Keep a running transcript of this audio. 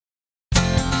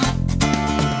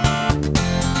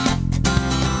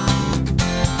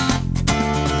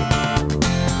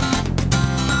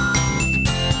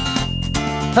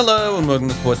Hello and welcome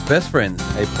to Sports Best Friends,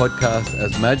 a podcast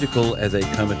as magical as a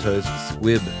comatose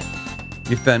squib.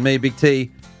 You found me, Big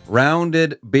T,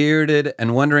 rounded, bearded,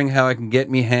 and wondering how I can get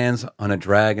me hands on a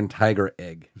dragon tiger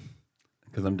egg.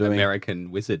 Because I'm doing...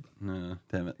 American wizard. No,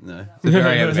 damn it, no. It's a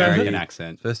very American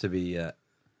accent. Supposed to be... I'm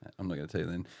not going to tell you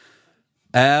then.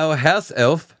 Our house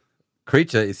elf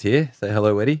creature is here. Say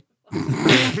hello, Eddie.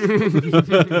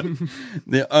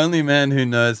 The only man who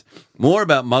knows more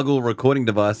about Muggle recording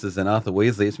devices than Arthur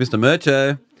Weasley. It's Mr.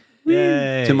 Murcho.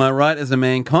 Yay. To my right is a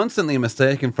man constantly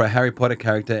mistaken for a Harry Potter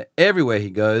character everywhere he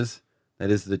goes.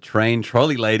 That is the trained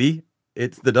trolley lady.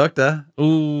 It's the Doctor.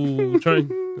 Ooh,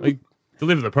 I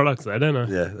deliver the products though, don't I?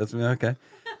 Yeah, that's me. Okay.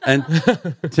 And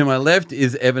to my left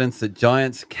is evidence that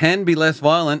giants can be less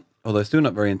violent, although still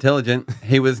not very intelligent.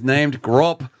 He was named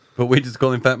Grop, but we just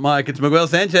call him Fat Mike. It's Miguel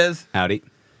Sanchez. Howdy.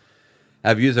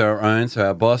 Our views are our own, so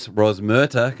our boss, Ros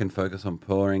Murta, can focus on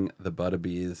pouring the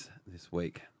butterbeers this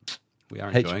week. We are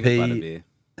enjoying a butterbeer.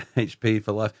 HP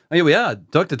for life. Oh, yeah, we are.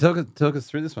 Doctor, talk us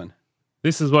through this one.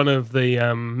 This is one of the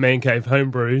Man Cave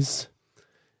homebrews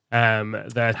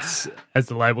that, as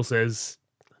the label says,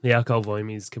 the alcohol volume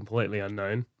is completely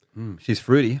unknown. She's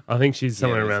fruity. I think she's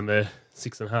somewhere around the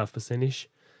 6.5%-ish.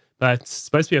 But it's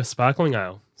supposed to be a sparkling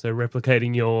ale, so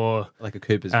replicating your Like a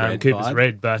Cooper's Red Cooper's vibe.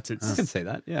 Red, but I can see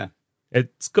that, yeah.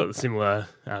 it's got a similar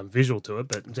visual to it,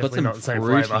 but Got definitely some not the same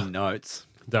fruity flavour. notes.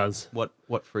 It does. What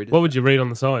fruit is What would you read on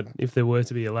the side if there were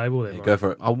to be a label there? Mike? Go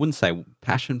for it. I wouldn't say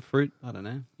passion fruit. I don't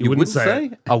know. You wouldn't say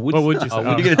it? I would. What would you say? Oh,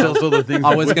 you're going to tell us all the things.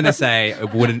 I was going to say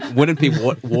it wouldn't be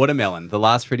watermelon. The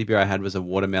last fruity beer I had was a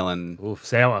watermelon. Oof.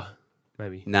 Sour,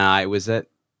 maybe. Nah, it was it.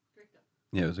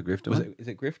 Yeah, it was a grifter. Was one. it? Is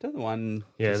it Grifter? The one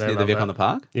Yeah, just they near the love Vic that. on the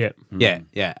Park? Yeah.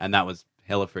 Yeah, and that was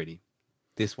hella fruity.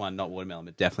 This one, not watermelon,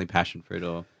 but definitely passion fruit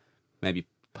or maybe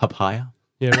papaya.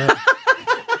 Yeah, right.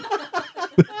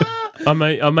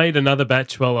 I made another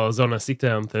batch while I was on a sick day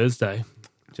on Thursday,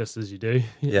 just as you do.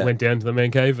 Yeah. Went down to the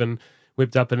Man Cave and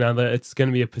whipped up another. It's going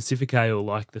to be a Pacific Ale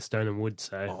like the Stone and Wood,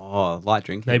 so Oh, light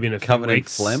drinking. maybe in a few Covered in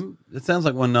weeks. phlegm. It sounds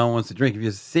like one no one wants to drink. If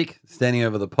you're sick, standing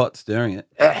over the pot, stirring it.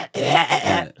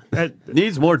 Yeah.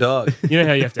 Needs more dog. You know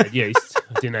how you have to add yeast?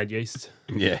 I didn't add yeast.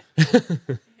 Yeah.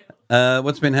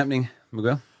 What's been happening,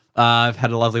 Miguel? I've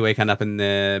had a lovely weekend up in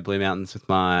the Blue Mountains with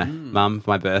my mum for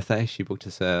my birthday. She booked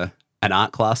us an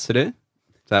art class to do.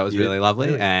 So that was really lovely.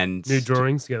 Really? And New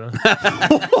drawings together.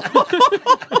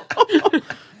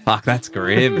 fuck, that's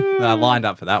grim. I lined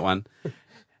up for that one.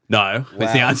 No,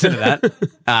 was the answer to that.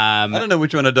 I don't know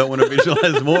which one I don't want to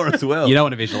visualize more as well. You don't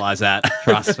want to visualize that.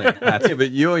 Trust me. That's, Yeah,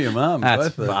 but you or your mum. That's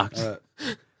both of them. fucked. All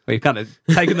right. we've kind of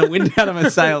taken the wind out of our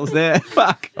sails there.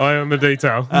 Fuck. Eye on the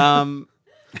detail.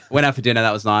 Went out for dinner.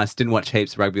 That was nice. Didn't watch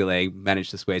heaps of rugby league.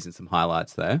 Managed to squeeze in some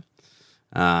highlights though.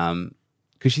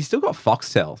 Because she's still got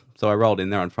Foxtel. So I rolled in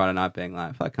there on Friday night being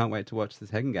like, I can't wait to watch this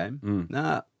Hagen game.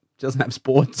 Nah, she doesn't have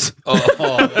sports. Like,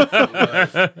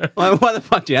 why the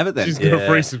fuck do you have it then? She's got a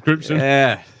free subscription.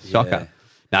 Yeah, shocker. Yeah.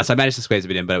 No, so I managed to squeeze a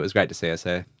bit in, but it was great to see her.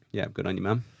 So yeah, good on you,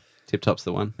 mum. Tip Top's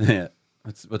the one. Yeah.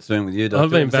 What's doing with you, Doctor? I've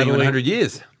been Haven't seen you in battling- 100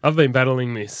 years. I've been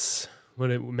battling this.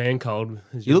 Man cold.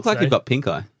 as You look would like say. you've got pink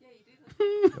eye.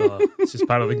 Oh, it's just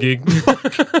part of the gig.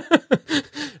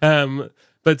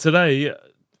 But today,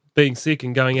 being sick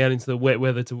and going out into the wet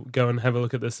weather to go and have a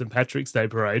look at the St. Patrick's Day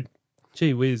parade,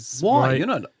 gee whiz. Why?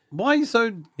 Why are you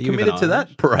so you committed to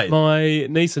that parade? My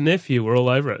niece and nephew were all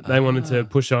over it. They wanted to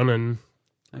push on, and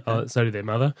so did their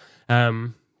mother.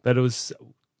 But it was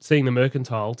seeing the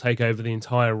Mercantile take over the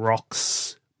entire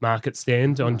Rocks market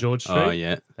stand on George Street. Oh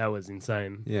yeah, That was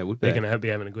insane. yeah, would be They're going to be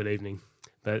having a good evening.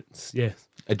 But yeah,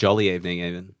 a jolly evening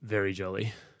even. very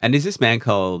jolly. And is this man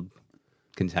cold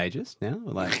contagious now?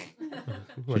 Or like,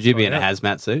 should you be in a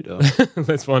hazmat suit? Or?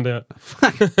 Let's find out.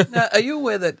 Now, are you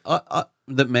aware that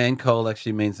that man cold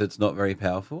actually means that it's not very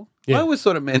powerful? Yeah. I always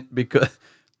thought it meant because,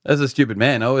 as a stupid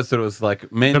man, I always thought it was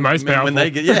like men. The most men, when they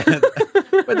get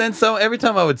But then so every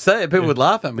time I would say it, people would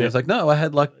laugh at me. Yeah. It's like, no, I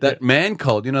had like that man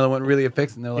cold. You know, the one really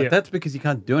affects. And they're like, Yeah. that's because you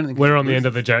can't do anything. We're on the end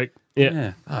of the joke. Yeah.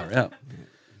 Yeah, far out.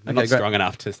 I'm Okay, not great. strong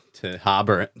enough to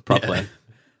harbour it properly.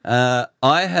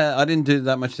 I didn't do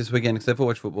that much this weekend except for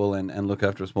watch football and look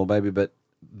after a small baby. But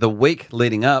the week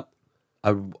leading up,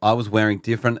 I was wearing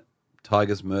different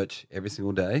Tigers merch every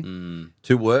single day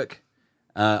to work.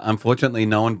 Unfortunately,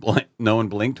 no one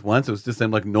blinked once. It was just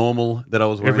seemed like normal that I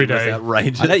was wearing Every this day.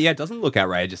 outrageous. I know, yeah, it doesn't look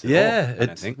outrageous at all. Yeah, I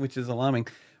don't think. which is alarming.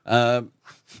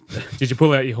 Did you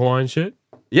pull out your Hawaiian shirt?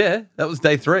 Yeah, that was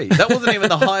day 3. That wasn't even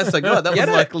the highest I got. That was Yeah,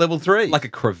 no. like level 3. Like a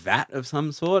cravat of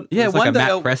some sort. Yeah, There's like one a day Matt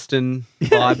I'll- Preston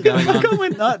vibe going I on.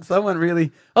 went nuts. I was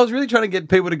really trying to get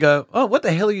people to go, oh, what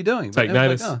the hell are you doing? Take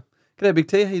notice. G'day, Big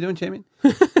T. How you doing, champion?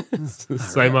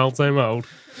 Same old, same old.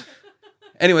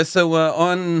 Anyway, so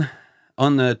on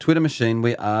the Twitter machine,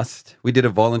 we did a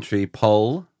voluntary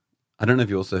poll. I don't know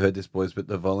if you also heard this, boys, but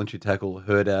the voluntary tackle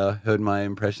heard my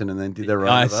impression and then did their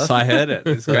own of us. I heard it.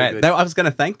 It's Very great. good. I was going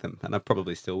to thank them, and I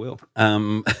probably still will.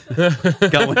 Can't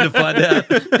wait to find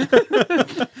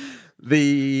out.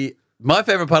 My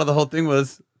favorite part of the whole thing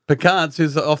was Pecans,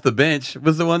 who's off the bench,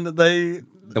 was the one that they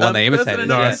imitated.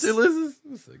 Nice. It was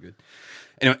so good.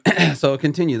 Anyway, so I'll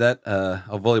continue that.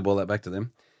 I'll volleyball that back to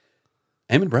them.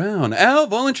 Eamon Brown, our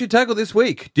voluntary tackle this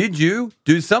week. Did you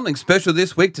do something special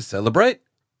this week to celebrate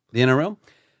the NRL?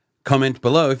 Comment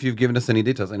below if you've given us any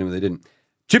details. Anyway, they didn't.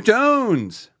 Chip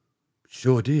Jones.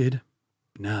 Sure did.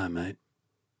 Nah, mate.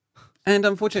 And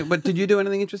unfortunately, but did you do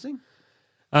anything interesting?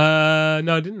 No,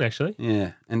 I didn't actually.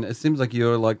 Yeah, and it seems like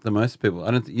you're like the most people.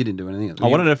 I don't think you didn't do anything. I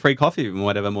wanted a free coffee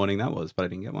whatever morning that was, but I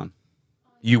didn't get one.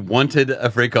 You wanted a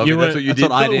free coffee. That's what you That's did.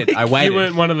 what I for the did. week. I waited. You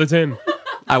weren't one of the 10.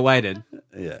 I waited.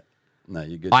 Yeah. No,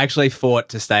 you're good. I actually fought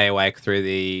to stay awake through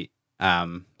the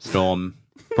Storm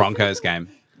Broncos game.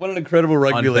 What an incredible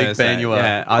rugby on league Thursday. fan you are.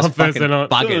 Yeah, I was On Thursday fucking night.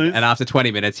 buggered. Nice. And after 20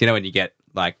 minutes, you know when you get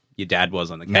like your dad was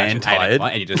on the couch Man at 8 tired.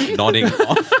 o'clock and you're just nodding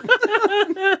off.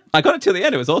 I got it till the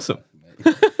end. It was awesome.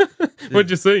 What'd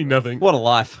you see? Nothing. What a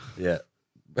life. Yeah.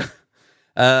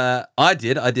 I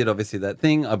did obviously that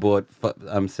thing. I bought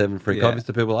 7 free Yeah. copies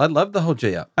to people. I loved the whole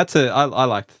G up. I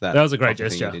liked that. That was a great coffee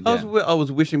thing you gesture. did, I yeah.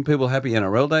 was wishing people happy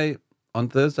NRL Day on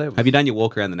Thursday. Have you done your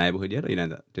walk around the neighbourhood yet, or you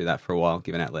don't do that for a while,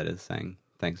 giving out letters saying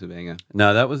thanks for being a...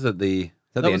 No, that was at the.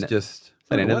 that That the was end- just.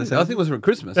 that the end of the I season? think it was at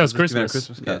Christmas. That was I just giving out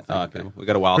Christmas. Christmas Yeah. card. Oh, okay. We've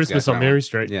got a while Christmas to go on for that Mary one.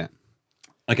 Street. Yeah.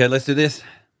 Okay, let's do this.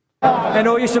 And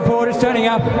all your supporters turning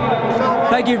up.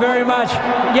 Thank you very much.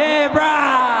 Yeah,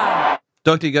 brah!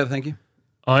 Doctor, you go. Thank you.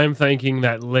 I am thanking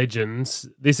that legends.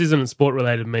 This isn't a sport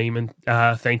related meme,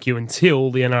 and thank you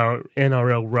until the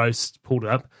NRL roast pulled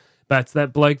up. But it's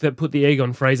that bloke that put the egg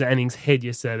on Fraser Anning's head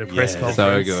yesterday at a press Yeah.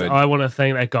 conference. So good. I want to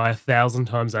thank that guy 1,000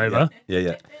 times over.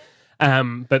 Yeah.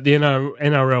 But the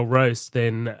NRL roast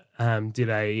then did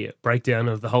a breakdown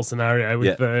of the whole scenario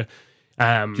with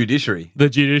Judiciary. the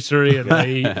judiciary and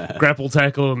the grapple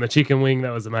tackle and the chicken wing.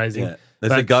 That was amazing. Yeah.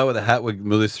 There's a guy with a hat would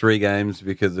lose 3 games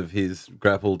because of his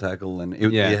grapple tackle, and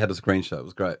he had a screenshot. It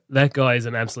was great. That guy is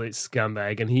an absolute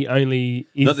scumbag, and he only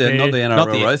is Not the there. NRL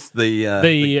not the- roast.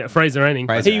 The Fraser Anning.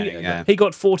 Fraser he, Anning, yeah. he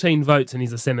got 14 votes and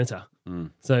he's a senator. Mm.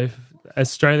 So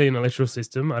Australian electoral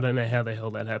system, I don't know how the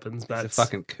hell that happens, but It's a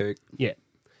fucking kook. yeah,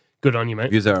 good on you, mate.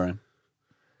 Views our own.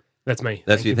 That's me.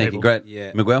 That's you. Thank you. people. Great.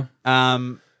 Yeah. Miguel.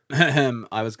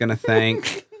 I was going to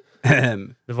thank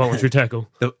The voluntary tackle.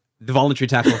 the voluntary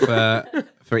tackle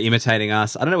for imitating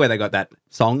us. I don't know where they got that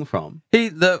song from.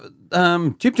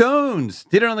 Chip Jones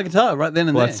did it on the guitar right then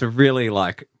and Well, there. it's a really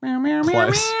like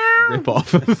close rip off.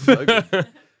 So good.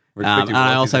 And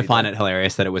I also find it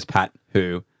hilarious that it was Pat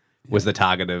who was the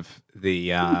target of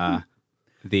the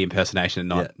impersonation,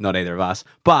 not either of us.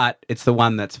 But it's the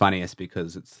one that's funniest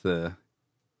because it's the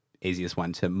easiest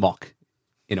one to mock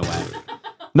in a way.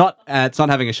 It's not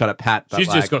having a shot at Pat. But She's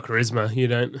like, just got charisma. You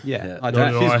don't. yeah. I I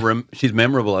don't- don't. She's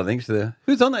memorable, I think.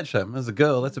 Who's on that show? As a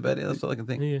girl, that's about it. That's all I can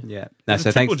think. Yeah. Yeah. No,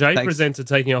 so Triple thanks. J presenter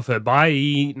taking off her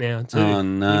bye now too. Oh,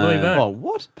 Can no. you believe that? Oh,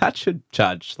 what? Pat should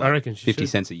charge like I reckon she 50 should.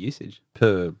 cents a usage.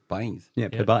 Per Baines. Yeah,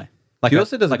 Yeah. per buy. Like She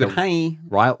also does like a good hey.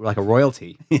 like a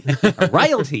royalty. A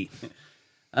royalty.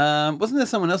 Wasn't there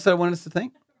someone else that I wanted us to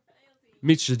thank?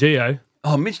 Mitch DeGio.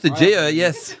 Oh, Mitch DeGio,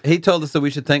 yes. He told us that we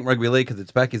should thank Rugby League because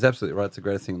it's back. He's absolutely right. It's the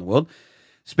greatest thing in the world.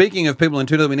 Speaking of people on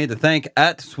Twitter that we need to thank,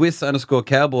 at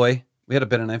Swiss_Cowboy, we had a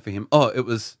better name for him. Oh, it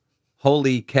was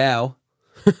Holy Cow.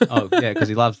 Oh yeah, because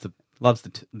he loves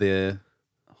the.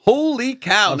 Holy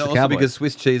Cow. Loves No, the also Cowboys. because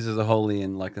Swiss cheese is a holy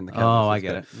and like in the Cowboys. Oh, I it's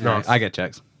get good. it. Nice. I get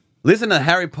jokes. Listen to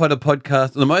Harry Potter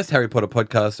podcast, the most Harry Potter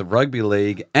podcast of Rugby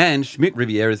League and Schmidt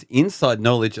Riviera's inside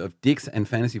knowledge of dicks and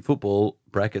fantasy football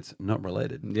 (brackets not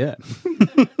related). Yeah.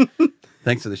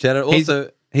 Thanks for the shout out.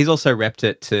 Also, He's also repped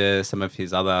it to some of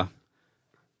his other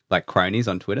like cronies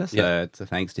on Twitter. So Yeah. it's a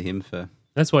thanks to him for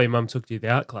That's why your mum took you to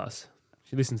the art class.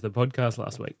 She listened to the podcast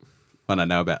last week. what I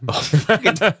know about. Oh,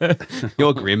 fucking,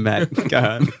 you're grim, man. Go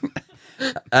on.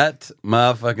 at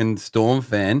motherfucking Storm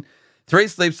fan, 3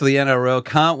 sleeps to the NRL.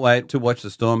 Can't wait to watch the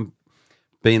Storm.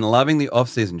 Been loving the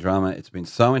off-season drama. It's been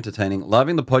so entertaining.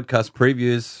 Loving the podcast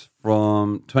previews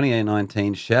from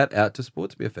 2019. Shout out to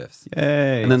Sports BFFs.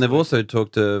 Yay. And then they've also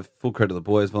talked to full credit to the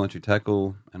boys, voluntary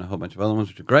tackle, and a whole bunch of other ones,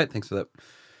 which are great. Thanks for that.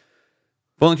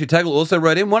 Voluntary tackle also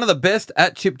wrote in one of the best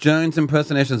at Chip Jones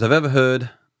impersonations I've ever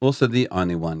heard. Also the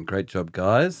only one. Great job,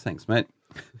 guys. Thanks, mate.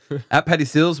 At Paddy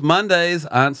Sills, Mondays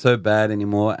aren't so bad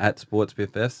anymore at Sports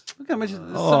BFFs. Look how much, there's so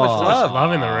much love.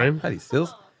 Love in the room. Paddy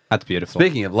Sills. That's beautiful.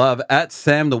 Speaking of love, at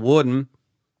Sam the Warden,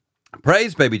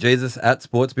 praise baby Jesus at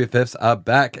Sports BFFs are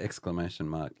back! Exclamation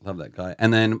mark. Love that guy.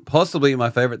 And then possibly my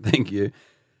favorite thank you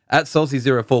at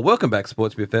Salsy04. Welcome back,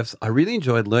 Sports BFFs. I really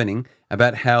enjoyed learning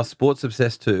about how Sports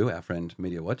Obsessed 2, our friend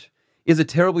Media Watch, is a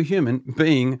terrible human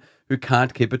being who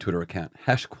can't keep a Twitter account.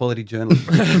 #quality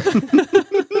journalism.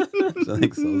 So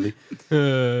thanks, Salsy.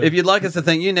 If you'd like us to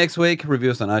thank you next week, review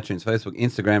us on iTunes, Facebook,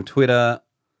 Instagram, Twitter.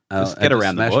 Just get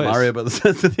around the Smash boys. Mario Brothers,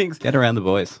 sorts of things. Get around the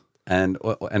boys. And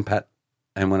Pat,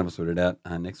 and one of us sort it out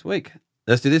next week.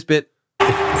 Let's do this bit.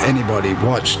 If anybody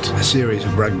watched a series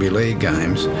of rugby league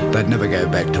games, they'd never go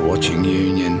back to watching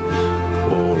Union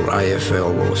or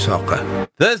AFL or soccer.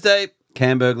 Thursday,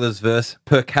 Cam Burglars versus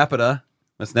Per Capita.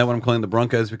 That's now what I'm calling the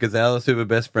Broncos because our super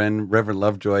best friend, Reverend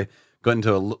Lovejoy, got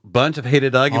into a bunch of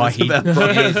heated arguments about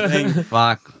Broncos thing.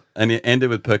 Fuck. And it ended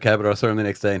with Per Capita. I saw him the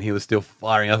next day and he was still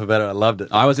firing up about it. I loved it.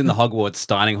 I was in the Hogwarts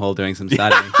dining hall doing some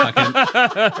studying.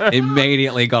 Fucking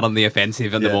immediately got on the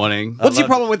offensive in the morning. What's your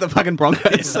problem with the fucking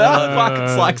Broncos? Fuck,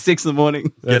 it's like 6 in the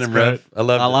morning. Get him, Rev. I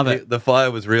love it. The fire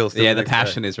was real. Still Yeah, the next day.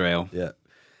 passion is real. Yeah.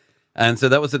 And so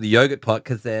that was at the Yogurt Pot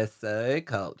because they're so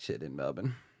cultured in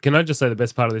Melbourne. Can I just say the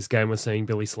best part of this game was seeing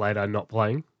Billy Slater not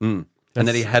playing? And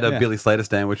then he had a yeah. Billy Slater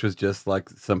stand, which was just like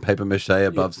some paper mache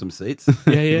above some seats.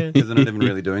 Yeah, yeah. Because they're not even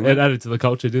really doing It that. added to the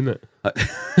culture, didn't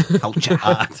it? Culture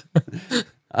art.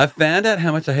 I found out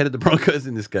how much I hated the Broncos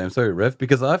in this game. Sorry, Rev,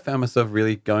 because I found myself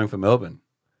really going for Melbourne.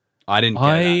 I didn't get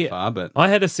that far, but I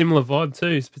had a similar vibe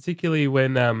too, particularly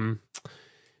when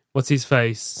what's his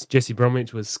face, Jesse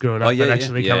Bromwich was screwing up yeah, and yeah.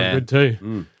 actually Yeah. coming good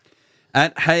too.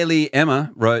 At Haley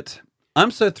Emma wrote,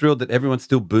 I'm so thrilled that everyone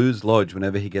still boos Lodge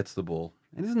whenever he gets the ball.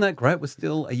 And isn't that great? We're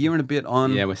still a year and a bit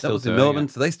on. Yeah, we're that still was in doing Melbourne,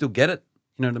 it. so they still get it.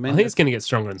 You know what I mean? I think it's going to get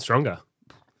stronger and stronger.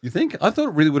 You think? I thought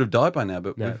it really would have died by now,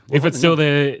 but No. we're If it's still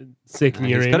there second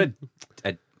year he's in, got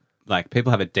a like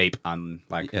people have a deep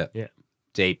Yeah.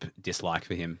 deep dislike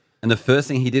for him. And the first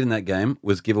thing he did in that game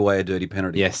was give away a dirty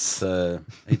penalty. Yes. So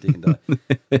he can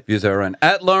die. Views are our own.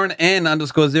 At Lauren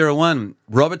N_01.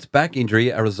 Robert's back injury,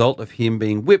 a result of him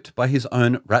being whipped by his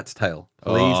own rat's tail.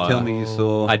 Please tell me you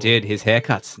saw. I did. His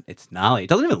haircut's it's gnarly. It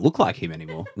doesn't even look like him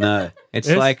anymore. No. It's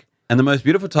Yes. like And the most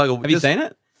beautiful tiger. have you seen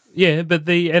it? yeah, but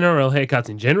the NRL haircuts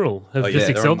in general have yeah, just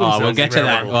they're excelled on- Oh, themselves. we'll get to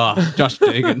that. Oh, Josh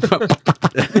Dugan.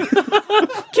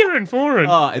 Kieran Foran.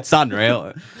 Oh, it's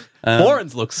unreal.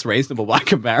 Foreign's looks reasonable by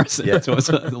comparison Yeah. to a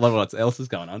lot of what else is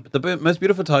going on. The most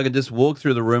beautiful tiger just walked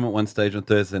through the room at one stage on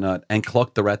Thursday night and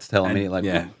clocked the rat's tail immediately. Like,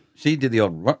 yeah. She did the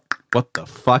old. What the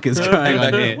fuck is going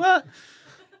on here? What?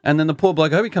 And then the poor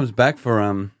bloke, I hope he comes back for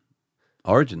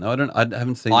Origin. Though I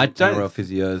haven't seen. I don't NRL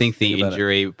physios. I think the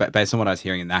injury, but based on what I was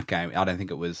hearing in that game, I don't think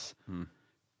it was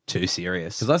too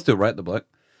serious. because I still rate the bloke.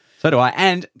 So do I.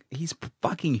 And he's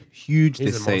fucking huge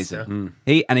He's this a monster. season.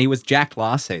 He was jacked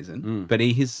last season, but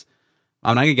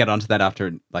I'm not going to get onto that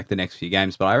after like the next few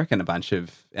games, but I reckon a bunch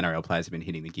of NRL players have been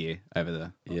hitting the gear over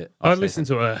the Yeah. I listened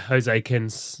to a Jose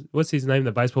Kens. What's his name?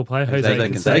 The baseball player, Jose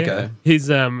Canseco. Canseco. His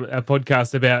a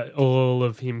podcast about all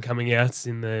of him coming out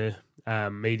in the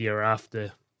media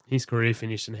after his career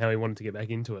finished and how he wanted to get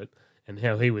back into it and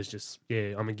how he was just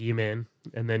I'm a gear man,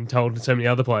 and then told so many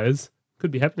other players could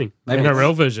be happening. Maybe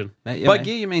NRL version. Yeah, By mate.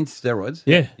 gear, you mean steroids?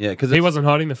 Yeah, Yeah, because he wasn't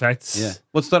hiding the facts. Yeah.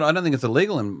 Well, I don't think it's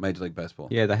illegal in Major League Baseball.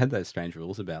 Yeah, they had those strange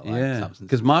rules about like Yeah, substances.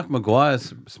 because Mark Maguire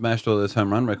smashed all those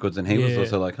home run records, and he was Yeah.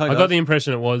 also like, "Hey, I guys." got the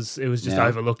impression it was just Yeah.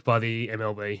 overlooked by the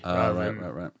MLB. rather than,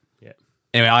 right.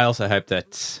 Anyway, I also hope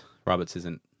that Roberts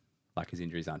isn't like his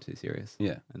injuries aren't too serious.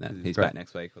 Yeah, And that He's he's great. back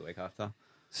next week or the week after.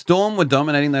 Storm were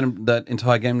dominating that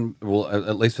entire game, well,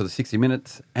 at least for the 60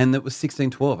 minutes, and it was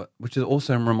 16-12, which is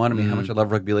also reminded me how much I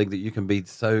love rugby league, that you can be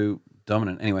so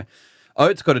dominant. Anyway,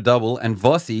 Oates got a double, and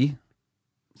Vossi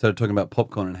started talking about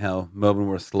popcorn and how Melbourne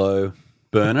were a slow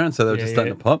burner, and so they were just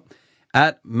starting to pop.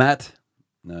 At Matt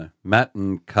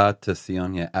and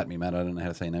Cartacion, at me, Matt, I don't know how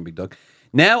to say your name, big dog.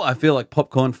 Now I feel like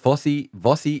popcorn,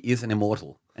 Vossi is an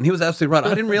immortal. And he was absolutely right. I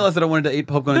didn't realize that I wanted to eat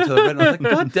popcorn until I read it, and I was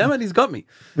like, God damn it, he's got me.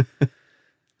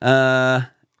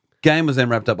 Game was then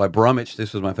wrapped up by Bromwich.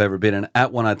 This was my favourite bit. And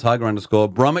at one-eyed tiger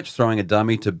 _ Bromwich throwing a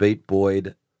dummy to beat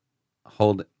Boyd.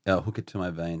 Hook it to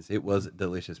my veins. It was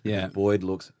delicious because Yeah. Boyd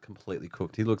looks completely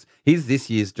cooked. He's this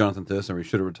year's Jonathan Thurston, where he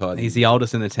should have retired. He's the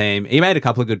oldest in the team. He made a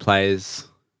couple of good plays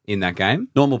in that game.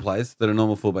 normal plays that a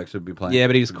normal fullback should be playing. Yeah,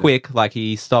 but he was quick. Like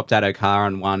he stopped at O'Carr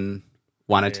on one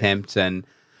attempt, and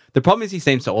the problem is he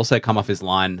seems to also come off his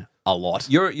line a lot.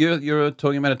 You're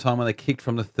talking about a time when they kicked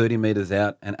from the 30 metres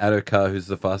out, and Adokar, who's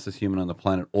the fastest human on the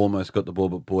planet, almost got the ball,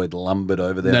 but Boyd lumbered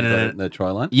over there No. the try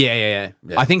line. Yeah.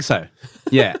 I think so.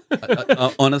 Yeah.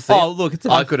 Honestly, Oh, look, it's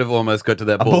I could have almost got to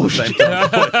that ball at the same time.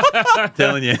 I'm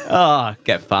telling you. Oh,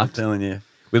 get fucked. Telling you.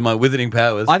 With my wizarding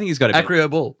powers. I think he's got a bit. Acrio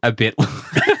ball. A bit.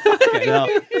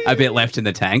 A bit left in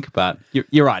the tank, but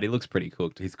you're right. He looks pretty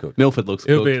cooked. He's cooked. Milford looks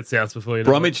He'll cooked. be at South before you know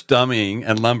Bromwich dummying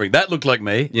and lumbering. That looked like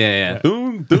me. Yeah.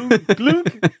 Doom, doom,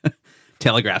 glunk.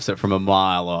 Telegraphs it from a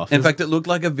mile off. In fact, it looked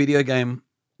like a video game,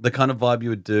 the kind of vibe you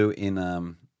would do in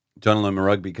John Loma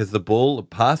Rugby, because the ball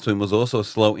passed to him was also a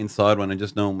slow inside one and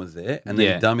just no one was there. And then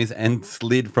Yeah. he dummies and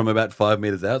slid from about 5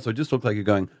 metres out. So it just looked like you're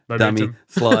going Momentum. dummy,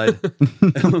 slide.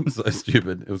 It looked so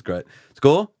stupid. It was great.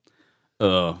 Score?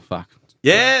 Oh, fuck.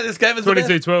 Yeah, this game is 22-12,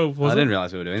 I wasn't didn't it?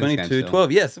 realize we were doing this game still.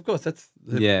 22-12. Yes, of course. That's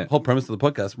the Yeah. whole premise of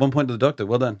the podcast. 1 point to the doctor.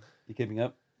 Well done. You keeping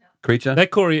up? Creature?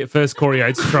 That first Corey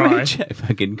Oates try,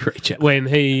 Fucking creature. when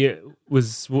he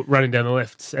was running down the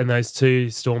left and those two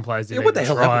Storm players didn't what the even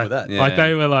hell try. happened with that? Yeah. Like,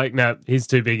 they were like, no, he's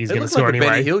too big, he's It going to looked score like a Benny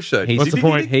anyway. Hill show. He's, What's the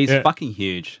point? He's Yeah. fucking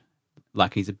huge.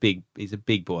 Like, he's a big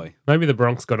boy. Maybe the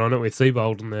Bronx got on it with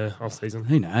Seabold in the off-season.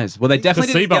 Who knows? Well, they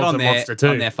definitely didn't get Seabold's on a monster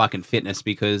too. their fucking fitness,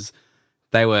 because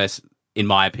they were, in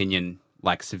my opinion,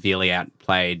 like severely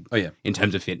outplayed Oh, yeah. in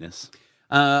terms of fitness.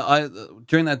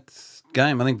 During that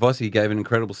game, I think Vossi gave an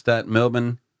incredible stat.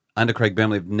 Melbourne, under Craig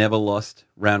Bamley, have never lost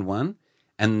round one,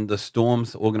 and the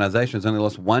Storms organisation has only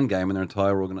lost one game in their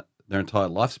entire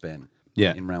lifespan.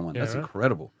 Yeah. In round one, Yeah, that's right.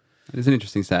 incredible. It is an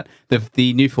interesting stat.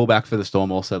 The new fullback for the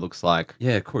Storm also looks like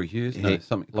Yeah, Corey Hughes,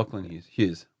 Lachlan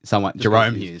Hughes, someone Just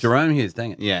Jerome Hughes. Jerome Hughes.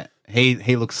 Dang it. Yeah,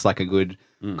 he looks like a good,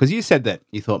 because you said that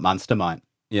you thought Munster might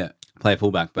Yeah, play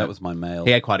fullback, but that was my mail.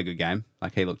 he had quite a good game.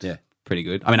 Like, he looked Yeah. pretty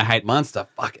good. I mean, I hate. Munster.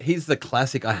 Fuck, he's the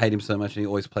classic. I hate him so much, and he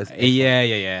always plays.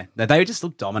 Yeah. They just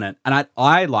look dominant, and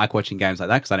I like watching games like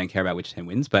that because I don't care about which team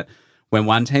wins. But when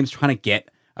one team's trying to get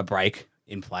a break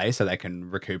in play so they can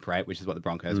recuperate, which is what the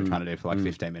Broncos were trying to do for like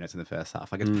 15 minutes in the first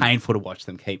half, like, it's painful to watch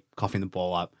them keep coughing the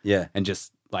ball up, Yeah. and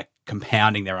just like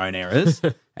compounding their own errors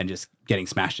and just getting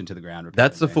smashed into the ground.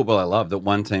 That's the repeatedly. football I love. That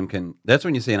one team can. That's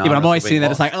when you see an. Yeah, but I'm arm always wrestle sitting there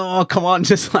being just like, oh, come on,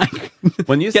 just like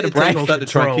when you get see a break. start to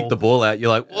try and kick the ball out, you're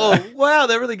like, oh wow,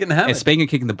 they're really going to have Yeah, it. speaking of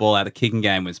kicking the ball out, the kicking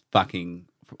game was fucking,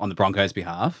 on the Broncos'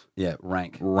 behalf, Yeah,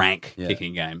 rank. Yeah.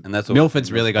 kicking game. And that's what- Milford's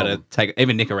that's really the got to problem. take.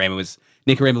 Even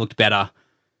Nicarima looked better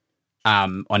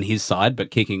on his side,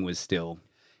 but kicking was still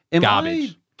Am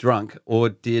garbage. I drunk, or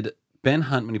did Ben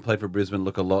Hunt, when he played for Brisbane,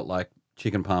 look a lot like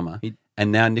Chicken Palmer?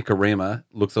 And now Nicarima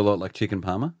looks a lot like Chicken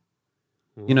Palmer?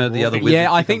 You know, the other wizard,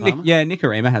 Yeah, I Chicken think Palmer?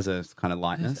 Nicarima has a kind of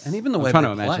lightness, And even the I'm way trying they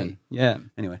to imagine. play. Yeah,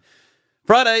 Anyway,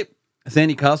 Friday,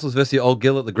 Sandy Castles versus the Old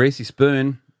Gill at the Greasy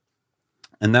Spoon.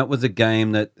 And that was a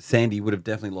game that Sandy would have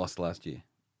definitely lost last year.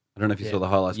 I don't know if you saw the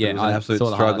highlights, but Yeah, it was an I absolute saw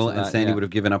the struggle, highlights of and that, Sandy yeah. would have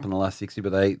given up in the last 60,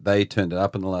 but they turned it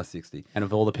up in the last 60. and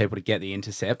of all the people to get the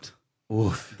intercept,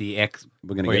 Oof. the ex,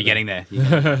 We're gonna where get you're getting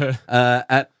there.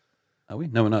 Are we?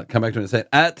 No, we're not. Come back to it in a sec.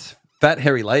 At Fat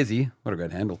Harry Lazy. What a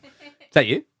great handle. Is that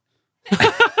you?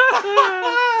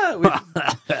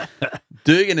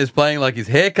 Dugan is playing like his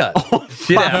haircut.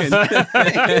 Shit out.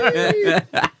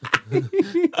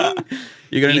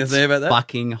 You got anything to say about that?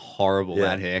 Fucking horrible, Yeah,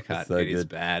 that haircut. it's so It is good.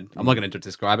 bad. I'm not going to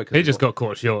describe it because He just got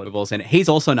caught short. we've all seen it. He's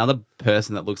also another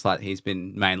person that looks like he's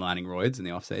been mainlining roids in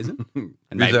the off season,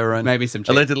 and Rizzo maybe some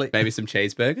allegedly. maybe some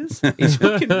cheeseburgers. He's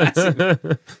fucking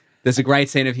massive. There's a great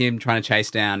scene of him trying to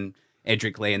chase down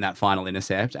Edric Lee in that final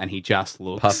intercept, and he just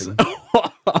looks Puffing.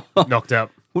 Knocked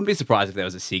out. Wouldn't be surprised if there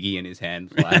was a ciggy in his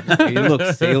hand. Like, he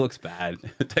looks bad.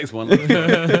 It takes one look.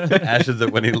 Ashes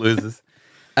it when he loses.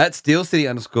 At Steel City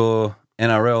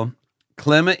 _NRL,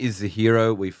 Clemmer is the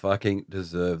hero we fucking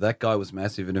deserve. That guy was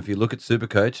massive. And if you look at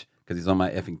Supercoach, because he's on my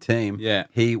effing team, Yeah.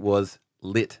 he was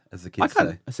lit, as the I kids say.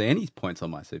 can't see any points on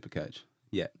my super coach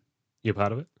yet. You're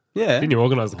part of it. Yeah. Didn't you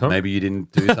organise the comp? Maybe you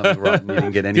didn't do something right and you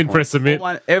didn't get any Didn't press points. submit.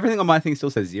 Everything on my thing still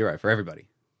says 0 for everybody.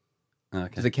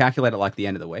 Okay. Does it calculate at like the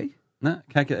end of the week? No,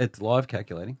 it's live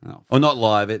calculating. Oh, Or not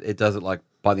live, it does it like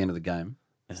by the end of the game.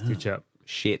 Stitch up.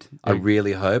 shit. I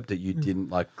really hope that you didn't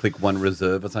like click one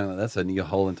reserve or something like that, so your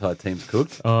whole entire team's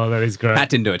cooked. Oh, that is great. Pat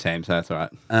didn't do a team, so that's all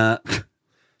right.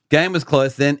 Game was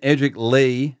close. Then Edric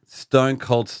Lee stone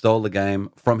cold stole the game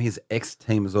from his ex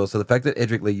team as well. So the fact that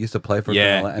Edric Lee used to play for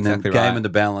Yeah, Cronulla and exactly then game right. into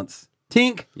balance,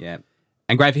 tink. Yeah.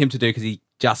 And great for him to do because he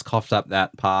just coughed up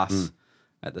that pass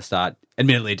at the start.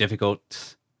 Admittedly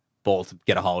difficult ball to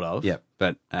get a hold of. Yep.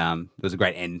 But it was a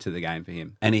great end to the game for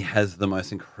him. And he has the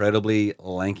most incredibly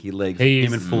lanky legs. He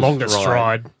Him is in full longest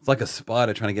stride. It's like a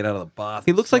spider trying to get out of the bath.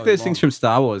 He looks like So those long. things from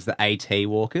Star Wars, the AT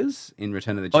walkers in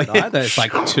Return of the Oh, Jedi. yeah. Those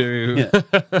like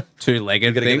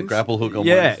two-legged Gotta get things. the grapple hook on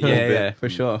yeah, one. yeah, for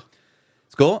sure.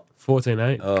 Score?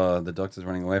 14-8. Oh, the doctor's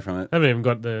running away from it. I haven't even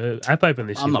got the app open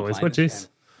this I'm year, not boys. playing Watch this this.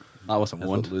 I wasn't That's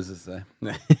what warned. losers say.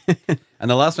 And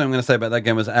the last one I'm going to say about that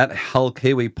game was at Hull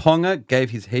Kiwi. Ponga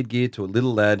gave his headgear to a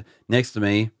little lad next to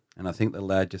me, and I think the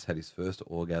lad just had his first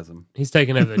orgasm. He's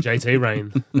taken over the JT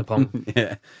reign, the Pong.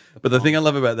 Yeah. But the thing I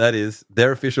love about that is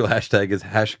their official hashtag is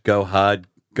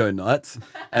 #GoHardGoNuts,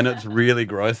 and it's really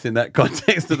gross in that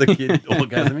context of the kid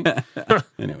orgasming.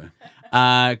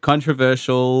 Anyway.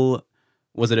 Controversial.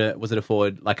 Was it a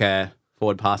forward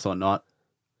pass or not?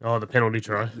 Oh, the penalty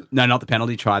try. No, not the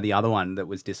penalty try. The other one that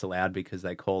was disallowed because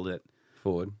they called it.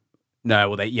 Forward. No,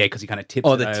 well, because he kind of tipped.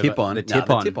 Oh, it the over. tip on. The Nah, tip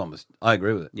on. The tip on was. I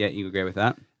agree with it. Yeah, you agree with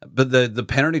that? But the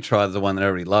penalty try is the one that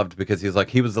everybody loved because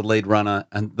he was the lead runner,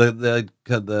 and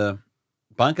the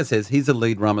bunker says he's a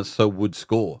lead runner, so would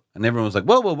score, and everyone was like,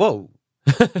 whoa.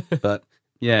 But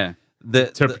Yeah. the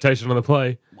Interpretation on the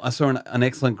play. I saw an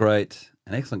excellent great.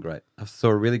 I saw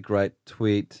a really great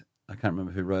tweet. I can't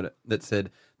remember who wrote it that said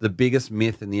the biggest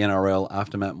myth in the NRL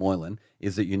after Matt Moylan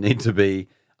is that you need to be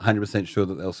 100% sure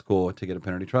that they'll score to get a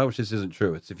penalty try, which just isn't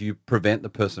true. It's if you prevent the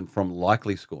person from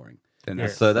likely scoring. Then Yeah.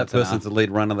 So that that's person's enough. the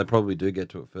lead runner. They probably do get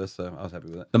to it first. So I was happy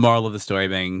with that. The moral of the story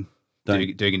being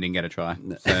Don't- Dugan didn't get a try.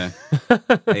 So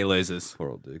he loses. Poor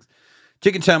old Dukes.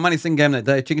 Chicken Chow Money sing game that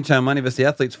day. Chicken Chow Money versus the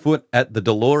Athlete's Foot at the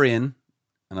DeLorean.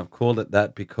 And I've called it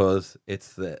that because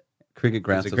it's the cricket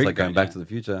ground. It's a So it's like cricket going ground, back to the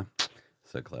future.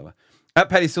 So clever. At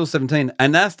Paddy Still 17,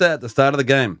 Anasta at the start of the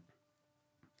game.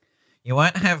 You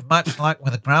won't have much luck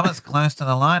with the Grubbers close to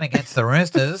the line against the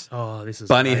Roosters. Oh, this is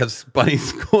Bunny great.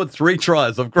 scored 3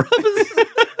 tries of grubbers.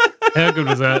 How good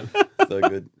was that? So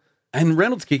good. And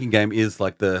Reynolds' kicking game is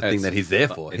like the thing It's that he's there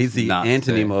for. it's He's the nuts,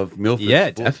 antonym too. of Milford. Yeah,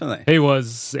 sport. definitely. He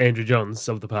was Andrew Johns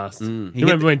of the past. Mm. You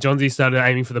remember when Johnsy started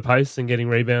aiming for the posts and getting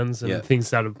rebounds and Yeah. things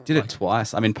started... Did it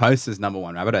twice. I mean, Post is number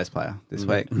 1 Rabbitohs player this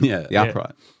week. Yeah. The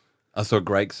upright. I saw a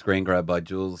great screen grab by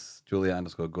Julia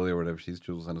 _Gully or whatever she's,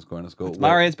 Jules __. It's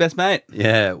Maria's best mate.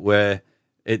 Yeah, where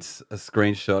it's a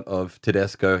screenshot of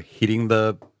Tedesco hitting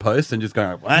the post and just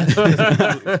going, what?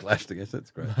 Flashed against it.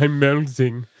 It's great. I'm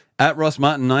melting. At Ross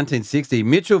Martin, 1960,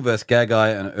 Mitchell versus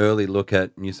Gagai, an early look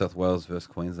at New South Wales versus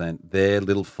Queensland. Their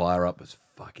little fire up was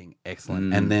fucking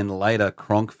excellent. And then later,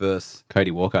 Cronk versus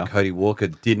Cody Walker. Cody Walker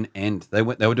didn't end. They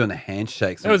were doing the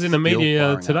handshakes. That was in the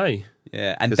media today.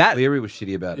 Yeah, and Because that Cleary was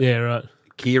shitty about it. Yeah, right.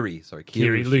 Kiri Luke was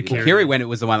Keary. shitty about it. Kiri when it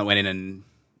was the one that went in and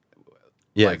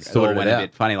Yeah, like, it all sorted went it a out.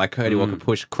 bit funny. Like Cody Walker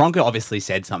pushed. Cronker obviously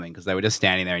said something because they were just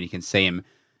standing there and you can see him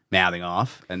mouthing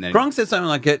off. And then Gronk said something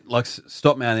like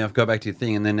stop mouthing off, go back to your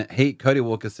thing. And then Cody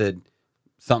Walker said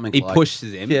something he like,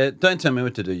 pushes him. yeah, don't tell me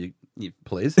what to do, you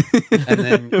please. And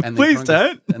then Please Cronk-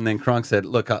 don't. And then Cronk said,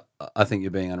 look, I think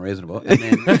you're being unreasonable.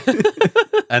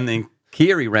 And then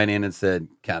Kiri ran in and said,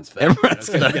 can't spell. Everyone's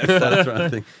gonna go Started trying to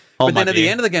think. Hold But then my at the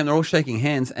beer. end of the game, they're all shaking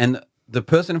hands. And the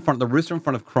person in front, the rooster in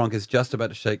front of Cronk is just about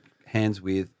to shake hands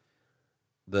with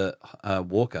the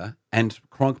Walker. And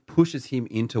Cronk pushes him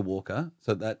into Walker.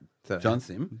 So that jumps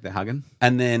him. They're hugging.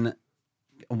 And then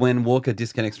when Walker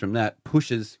disconnects from that,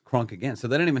 pushes Cronk again. So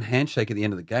they don't even handshake at the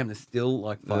end of the game. They're still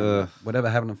like, fine, whatever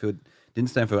happened on field didn't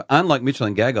stand for it. Unlike Mitchell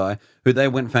and Gagai, who they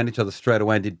went and found each other straight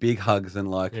away and did big hugs and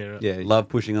like, Yeah, right. Yeah. love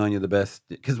pushing on, you're the best.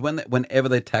 Because whenever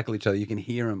they tackle each other, you can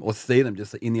hear them or see them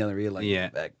just in the other ear, like, Yeah.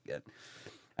 back. Yeah.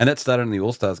 And that started in the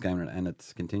All-Stars game and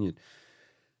it's continued.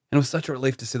 And it was such a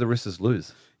relief to see the Roosters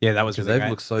lose. Yeah, that was Because really they've great.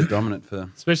 looked so dominant for...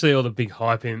 Especially all the big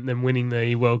hype in them winning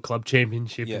the World Club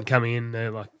Championship Yeah. and coming in,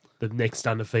 they're like the next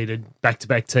undefeated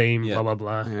back-to-back team, Yeah. blah,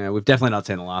 blah, blah. Yeah, we've definitely not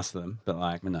seen the last of them, but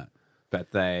No.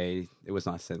 it was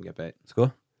nice to see them get beat.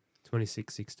 Score?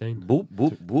 26-16. Boop,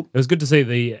 boop, boop. It was good to see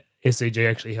the SCG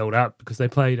actually held up because they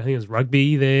played, I think it was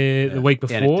rugby there the week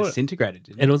Yeah, and it before. disintegrated,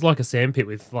 didn't And it was like a sandpit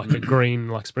with like a green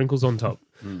like sprinkles on top.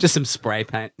 it? Just some spray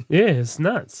paint. Yeah, it's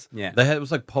nuts. Yeah. It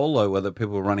was like polo where the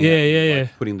people were running Yeah, out and, yeah, like,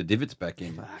 yeah. putting the divots back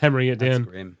in. Hammering it That's down.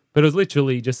 grim. But it was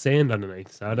literally just sand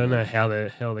underneath. So I don't know how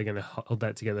they're going to hold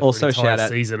that together for Also, an entire shout out-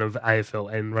 season of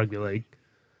AFL and rugby league.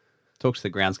 Talk to the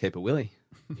groundskeeper, Willie.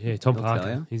 Yeah, Tom I'll tell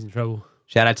Parker, you. he's in trouble.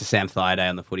 Shout out to Sam Thaiday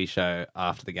on the footy show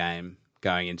after the game,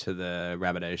 going into the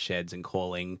Rabbitohs sheds and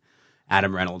calling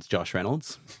Adam Reynolds Josh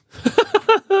Reynolds.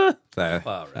 So that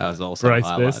was also a Race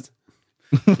highlight. best.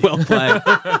 Well played.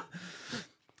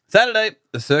 Saturday,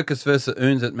 the Circus versus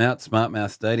Oons at Mount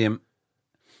Smartmouth Stadium.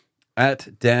 At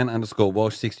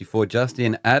Dan_Walsh64,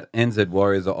 Justin at NZ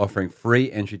Warriors are offering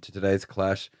free entry to today's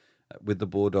clash with the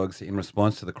Bulldogs in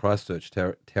response to the Christchurch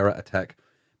terror attack.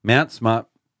 Mount Smart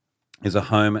is our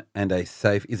home and a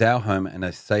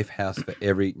safe house for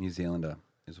every New Zealander,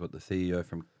 is what the CEO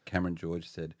from Cameron George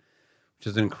said, which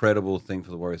is an incredible thing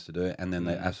for the Warriors to do. And then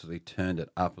they absolutely turned it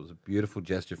up. It was a beautiful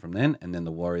gesture from then, and then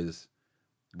the Warriors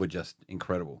were just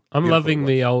incredible. I'm Beautiful loving to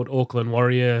the old Auckland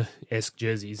Warrior-esque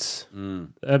jerseys.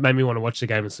 It made me want to watch the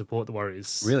game and support the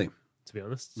Warriors. Really? To be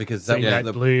honest, Because that seeing was that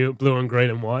the- blue and green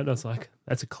and white, I was like,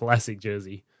 that's a classic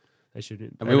jersey. They should.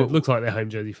 And it looks like their home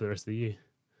jersey for the rest of the year.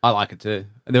 I like it too.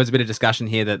 There was a bit of discussion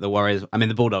here that the Warriors,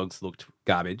 the Bulldogs looked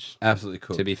garbage, Absolutely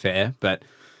cool. to be fair, but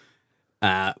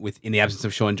in the absence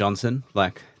of Sean Johnson,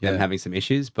 them having some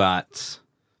issues, but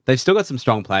they've still got some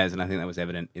strong players, and I think that was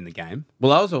evident in the game.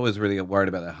 Well, I was always really worried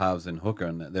about their halves and hooker,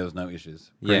 and that there was no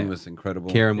issues. Green was incredible.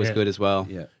 Kieran was Yeah. good as well.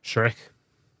 Yeah. Shrek,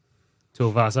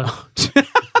 Tuivasa.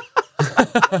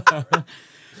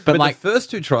 But like the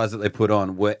first 2 tries that they put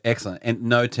on were excellent, and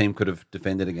no team could have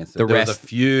defended against it. The There was rest- a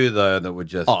few, though, that were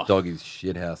just doggy's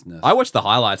shithouseness. I watched the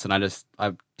highlights and I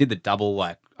did the double,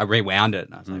 I rewound it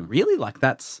and I was like, really?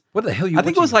 That's. What the hell are you I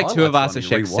think it was like watching highlights on? Tuivasa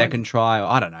You're Shek's rewinding. second try.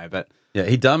 I don't know, but Yeah,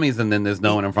 he dummies, and then there's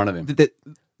no one in front of him.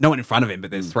 no one in front of him,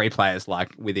 but there's 3 players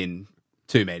within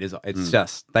 2 meters. It's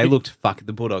just, they looked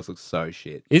the Bulldogs looked so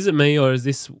shit. Is it me, or is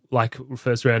this like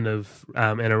first round of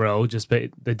NRL?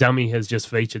 The dummy has just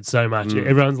featured so much.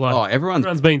 Everyone's like,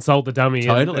 everyone's been sold the dummy.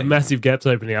 Totally. And massive gaps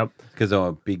opening up. Because there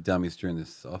were big dummies during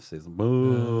this off-season.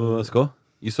 Boo, score?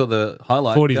 You saw the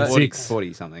highlight? 40 to Go. 6.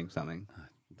 40 something.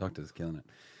 Doctor's killing it.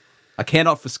 I care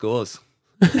not for scores.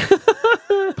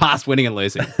 Past winning and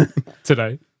losing.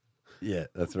 Today. Yeah,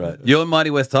 that's right. Your Mighty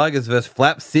West Tigers versus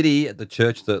Flap City at the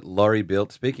church that Laurie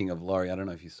built. Speaking of Laurie, I don't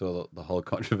know if you saw the whole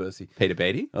controversy. Peter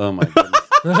Beattie. Oh, my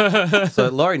goodness. So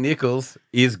Laurie Nichols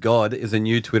is God is a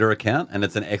new Twitter account, and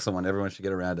it's an excellent one. Everyone should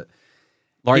get around it.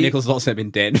 Laurie Nichols has also been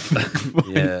dead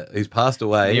Yeah, he's passed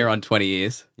away. near on 20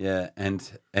 years. Yeah, and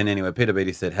anyway, Peter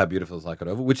Beattie said, how beautiful is Like It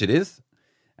Over, which it is.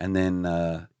 And then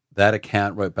that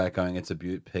account wrote back going, it's a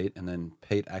beaut, Pete. And then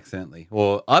Pete accidentally,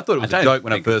 well, I thought it was a joke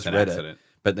when I first read it.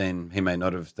 But then he may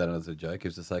not have done it as a joke. He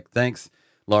was just like, thanks,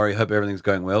 Laurie, hope everything's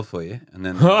going well for you. And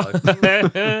then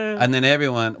and then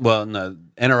everyone, well, no,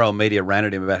 NRL media ran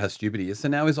at him about how stupid he is. So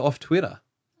now he's off Twitter.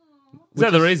 Is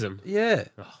that the reason? Yeah.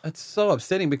 It's so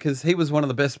upsetting because he was one of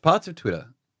the best parts of Twitter.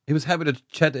 He was happy to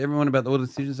chat to everyone about all the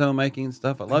decisions they were making and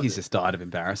stuff. I love it. He's just died of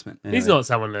embarrassment. He's not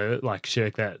someone to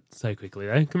shirk that so quickly,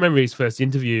 though. I can remember his first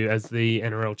interview as the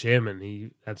NRL chairman. He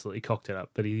absolutely cocked it up,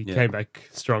 but he came back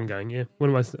strong, going,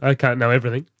 I can't know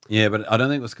everything." Yeah, but I don't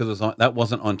think it was because that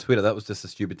wasn't on Twitter. That was just a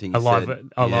stupid thing he live said.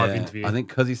 interview. I think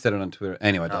because he said it on Twitter.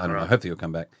 Anyway, I don't know. Hopefully he'll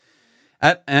come back.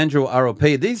 At Andrew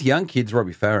RLP, these young kids,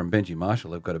 Robbie Farah and Benji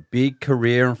Marshall, have got a big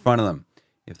career in front of them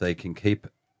if they can keep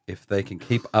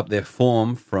up their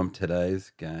form from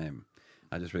today's game.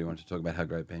 I just really wanted to talk about how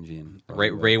great Benji and Robbie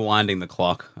were. Rewinding the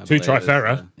clock. I To believe,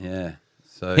 Trifera. Yeah.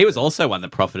 So He was also one that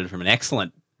profited from an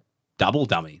excellent double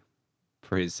dummy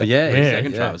for his second, Yeah.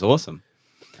 try. It was awesome.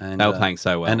 and, They were playing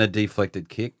so well. and a deflected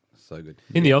kick. So good.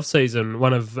 In the off-season,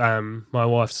 one of my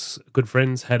wife's good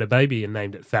friends had a baby and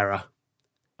named it Farah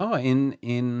Oh, in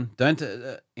in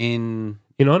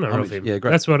honour of Homage. him. Yeah, great.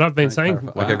 That's what I've been saying.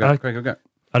 Okay, go.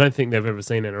 I don't think they've ever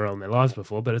seen NRL in their lives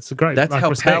before, but it's a great. That's how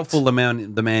respect. powerful the man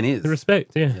is. The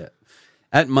respect, yeah. Yeah.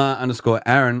 At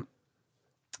Mar_Aaron,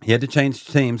 he had to change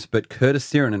teams, but Curtis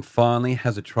Sirenan finally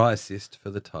has a try assist for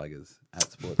the Tigers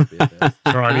at Sports BFF.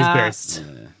 Trying his best.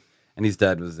 Yeah. And his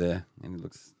dad was there, and he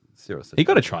looks seriously. He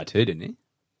got a try too, didn't he?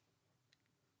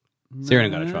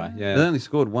 Sirenan got a try, yeah. They only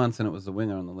scored once, and it was the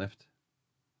winger on the left.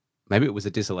 Maybe it was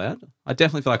a disallowed. I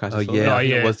definitely feel like I saw I that. think yeah.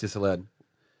 it was disallowed.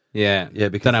 Yeah. Yeah,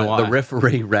 because Don't know why. the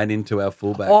referee ran into our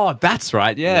fullback. Oh, that's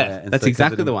right. Yeah, Yeah. and That's so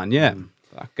exactly because the of- one. Yeah.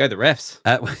 Fuck, go the refs.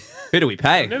 At- Who do we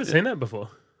pay? I've never seen that before.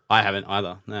 I haven't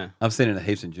either. No. I've seen it at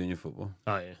heaps in junior football.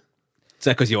 Oh, yeah. Is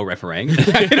that because you're refereeing? At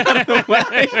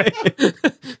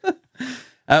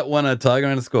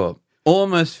Tiger_.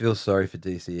 Almost feel sorry for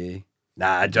DCE.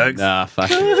 Nah, jokes. Nah, fuck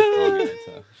you.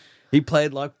 He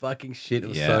played like fucking shit. It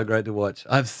was Yeah. so great to watch.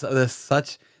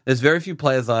 There's very few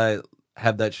players I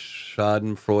have that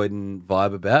Schadenfreude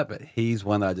vibe about, but he's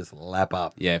one that I just lap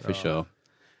up. Yeah, for sure.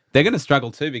 They're going to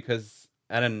struggle too because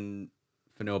Adam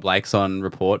Fanua-Blake's on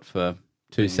report for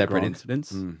two separate Gronk. incidents.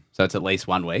 So it's at least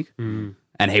 1 week.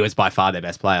 And he was by far their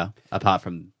best player, apart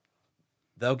from...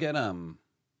 They'll get Tom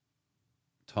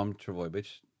Trbojevic,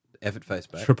 effort face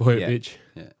back, Trbojevic.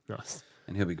 Yeah. Nice.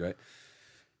 and he'll be great.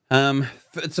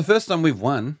 It's the first time we've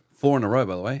won 4 in a row,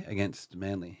 by the way, against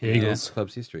Manly. The Eagles. In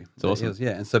club's history. It's awesome. Eagles,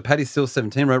 yeah. And so Paddy Seal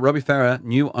 17 wrote, Robbie Farah,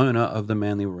 new owner of the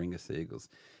Manly Warringah Sea Eagles.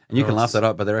 And you can Nice. laugh that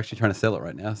up, but they're actually trying to sell it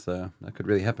right now, so that could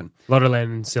really happen. A lot of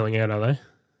land selling out, are they?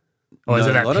 Or is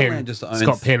No, it that a lot of Penn? land just owns-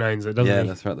 Scott Penn owns it, doesn't Yeah, he?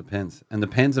 that's right, the Pens. And the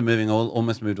Pens are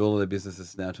almost moved all of their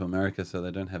businesses now to America, so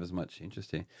they don't have as much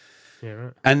interest here. Yeah,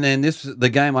 right. And then the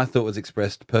game I thought was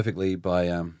expressed perfectly by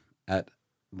at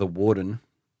the Warden.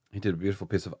 He did a beautiful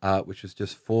piece of art, which was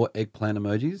just 4 eggplant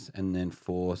emojis and then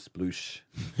 4 sploosh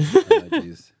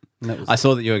emojis. And that was, I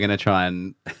saw that you were going to try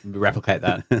and replicate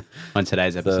that on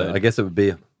today's episode. so I guess it would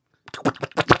be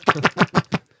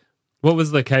What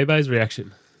was the K-Bay's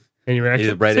reaction? Any reaction?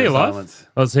 either Is radio he alive? silence.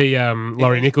 Or was he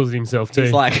Laurie Nichols himself too?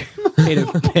 He's like, Peter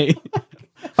P.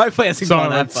 Hopefully, it's gone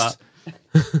that far.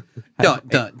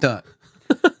 Silence. Don't.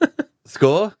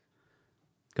 Score?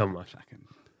 Come on. Fucking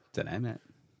don't know, mate.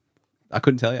 I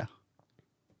couldn't tell you.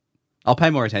 I'll pay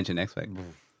more attention next week.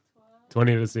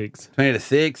 20-6.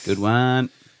 20-6. Good one.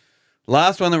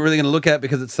 Last one that we're really going to look at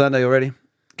because it's Sunday already.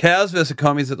 Cows versus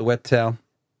Commies at the Wet Towel.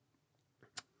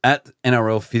 At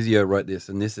NRL Physio wrote this,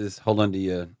 and this is, hold on to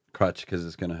your crutch because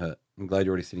it's going to hurt. I'm glad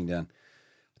you're already sitting down.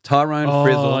 Tyrone Oh,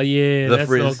 Frizzle yeah, the that's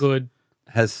Frizz, not good.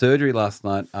 has surgery last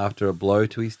night after a blow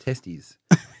to his testes.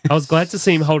 I was glad to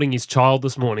see him holding his child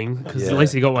this morning because Yeah. at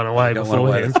least he got one away Got one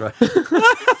away, beforehand.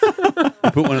 that's right. He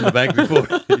put one in the bag before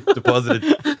he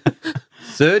deposited.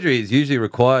 Surgery is usually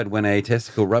required when a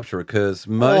testicle rupture occurs.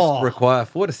 Most require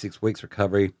 4 to 6 weeks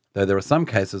recovery, though there are some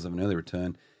cases of an early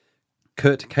return.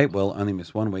 Kurt Capewell only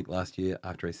missed 1 week last year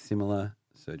after a similar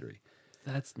surgery.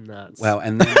 That's nuts. Wow,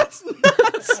 and then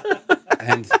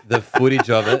and the footage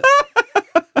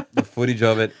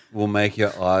of it will make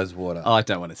your eyes water. Oh, I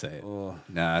don't want to see it. Oh.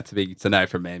 No, it's a no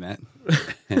from me, mate.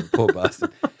 Poor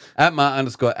bastard. At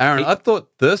Mark_Aaron, I thought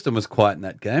Thurston was quiet in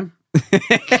that game. That's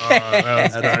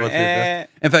what's the best.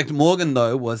 In fact, Morgan,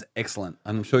 though, was excellent.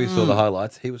 I'm sure you saw the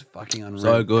highlights. He was fucking unreal.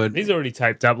 So good. He's already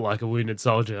taped up like a wounded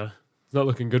soldier. He's not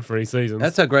looking good for his seasons.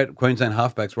 That's how great Queensland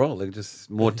halfbacks roll. They're just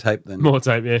more tape than More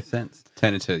tape, yeah. sense.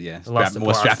 Turn into, Elastoplast.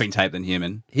 more strapping tape than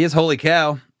human. Here's Holy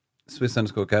Cow,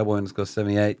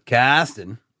 Swiss_Cowboy_78.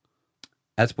 Carsten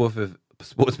at Sports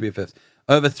BFFs.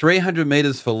 Over 300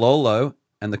 metres for Lolo,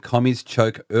 and the Commies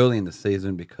choke early in the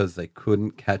season because they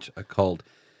couldn't catch a cold.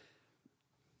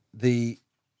 The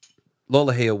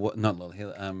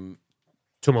Tumalolo.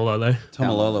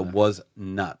 Tomalolo was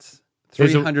nuts.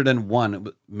 There's a- 301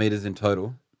 metres in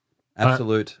total.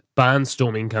 Absolute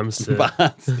Barnstorming comes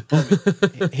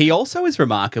to... He also is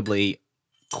remarkably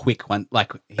quick.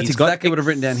 That's exactly what I've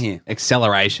written down here.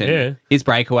 Acceleration. Yeah. His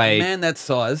breakaway. Man that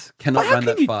size cannot How run can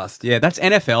that you- fast. Yeah, that's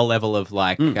NFL level of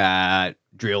like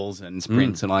drills and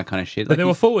sprints and all that kind of shit. But Like there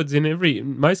were forwards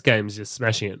in most games just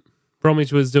smashing it.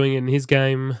 Bromwich was doing it in his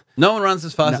game. No one runs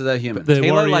as fast as that human. The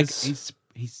Taylor, Warriors... like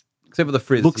he's Except for the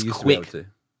Frizz. looks he used quick. To be able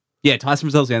to. yeah. Tyson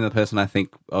Brazil's the only person I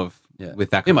think of with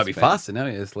that. He kind might of be speed. faster now.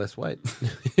 He has less weight,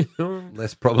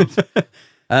 less problems.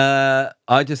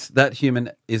 That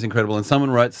human is incredible. And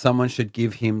someone wrote, someone should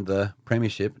give him the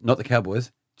premiership, not the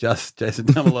Cowboys, just Jason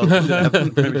Tamalolo should have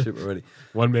the premiership already.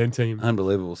 One-man team.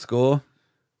 Unbelievable score.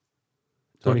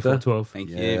 24-12. Thank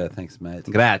you. Yeah, thanks, mate.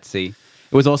 Grazie.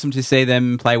 It was awesome to see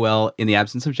them play well in the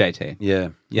absence of JT. Yeah.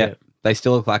 Yeah. They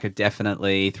still look like a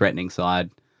definitely threatening side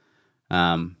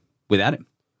without him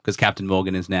because Captain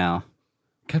Morgan is now.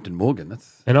 Captain Morgan,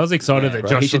 that's And I was excited that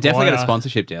Josh he should definitely get a Maguire-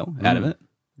 sponsorship deal out of it.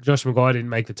 Josh Maguire didn't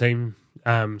make the team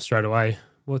straight away.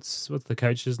 What's the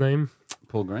coach's name?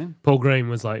 Paul Green. Paul Green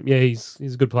was like, yeah, he's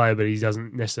a good player, but he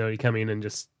doesn't necessarily come in and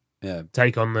just Yeah.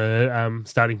 take on the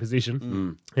starting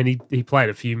position. And he played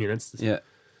a few minutes. Yeah.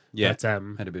 Yeah. But,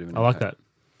 Had a bit of an I like impact.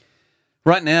 that.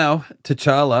 Right now,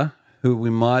 T'Challa, who we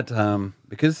might,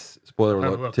 because, spoiler Have a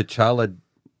alert, look. T'Challa,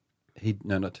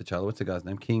 not T'Challa, what's the guy's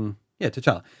name?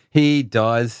 T'Challa. He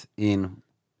dies in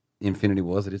Infinity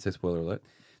Wars. I did say spoiler alert.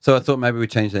 So I thought maybe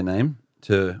we'd change their name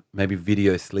to maybe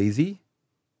Video Sleazy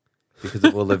because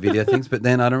of all the video things. But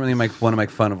then I don't really want to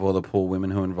make fun of all the poor women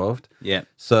who are involved. Yeah.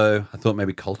 So I thought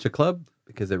maybe Culture Club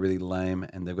because they're really lame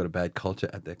and they've got a bad culture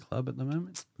at their club at the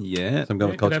moment. Yeah. So I'm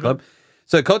going with could Culture have Club.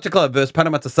 So Culture Club versus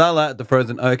Parramatta Sala at the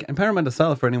Frozen Oak. And Parramatta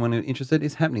Sala, for anyone who's interested,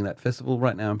 is happening that festival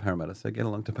right now in Parramatta. So get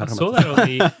along to I Parramatta.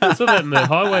 saw that in the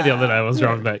highway the other day. I was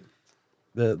driving back.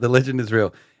 The legend is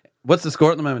real. What's the score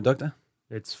at the moment, Doctor?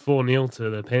 It's 4-0 to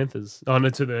the Panthers. Oh, no,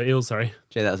 to the Eels, sorry.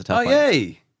 Gee, that was a tough Oh, one.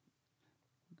 yay.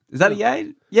 Is that a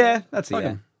yay? Yeah, that's a Okay.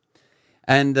 yay.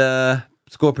 And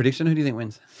score prediction, who do you think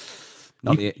wins?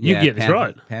 Not You get this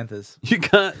right. Panthers. You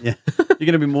can't. Yeah. You're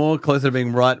going to be more closer to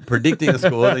being right predicting a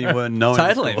score than you were knowing the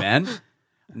Totally, score. man.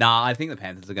 Nah, I think the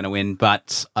Panthers are going to win,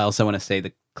 but I also want to see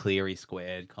the Cleary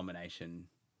squared combination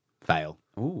fail.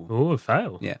 Ooh, Oh,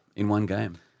 fail. Yeah. in one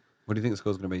game. What do you think the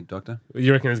score's going to be, Doctor?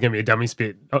 You reckon there's going to be a dummy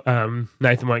spit?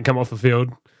 Nathan won't come off the field.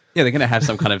 Yeah, they're going to have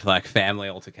some kind of like family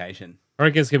altercation. I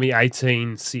reckon it's going to be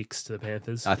 18-6 to the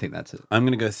Panthers. I think that's it. I'm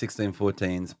going to go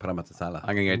 16-14's Parramatta Salah.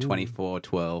 I'm going to go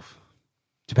 24-12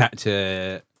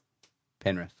 to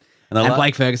Penrith. And, And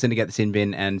Blake Ferguson to get the sin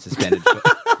bin and suspended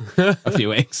for a few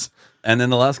weeks. and then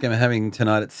the last game we're having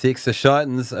tonight at 6, the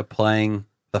Shitans are playing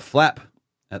the Flap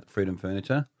at Freedom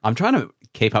Furniture. I'm trying to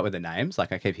keep up with the names.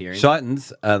 Like I keep hearing.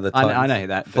 Shitans are the I Titans. know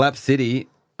that. but- Flap City.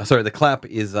 The Clap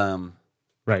is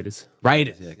Raiders.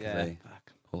 Raiders. Yeah, 'cause Yeah. they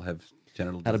all have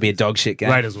genital. That'll be a dog shit game.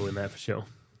 Raiders will win that for sure.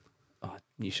 Oh,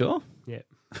 you sure? Yeah.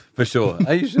 for sure.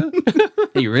 Are you sure?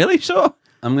 Are you really sure?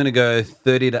 I'm going to go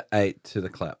 30-8 to the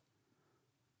Clap.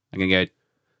 I'm going to go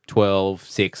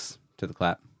 12-6 to the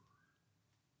Clap.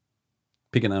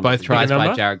 Pick a number. Both tries by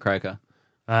number? Jared Croker.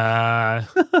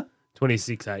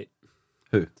 26-8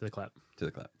 Who? to the Clap. To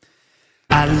the Clap.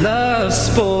 I love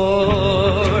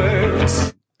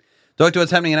sports. Doctor,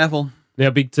 what's happening in Apple? Now,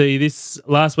 Big T, this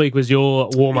last week was your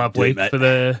warm-up week mate. for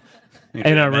the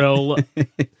NRL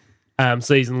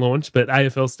season launch, but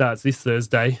AFL starts this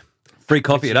Thursday. Free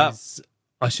coffee it up.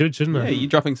 I shouldn't Yeah, I? you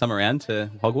dropping some around to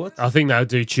Hogwarts? I think they'll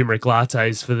do turmeric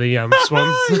lattes for the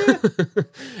Swans.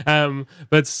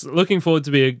 But it's looking forward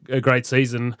to be a great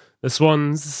season. The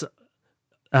Swans,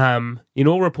 in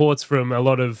all reports from a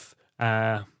lot of,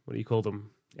 what do you call them?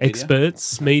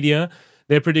 Experts, media,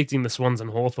 they're predicting the Swans and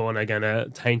Hawthorn are going to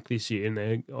tank this year and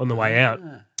they're on the way out.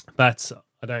 But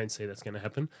I don't see that's going to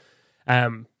happen.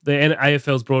 The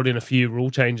AFL's brought in a few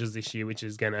rule changes this year, which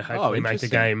is going to hopefully make the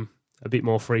interesting. game a bit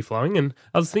more free flowing. And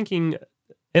I was thinking,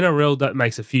 NRL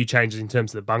makes a few changes in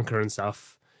terms of the bunker and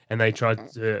stuff, and they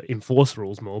tried to enforce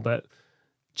rules more. But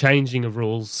changing of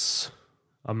rules,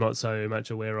 I'm not so much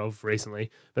aware of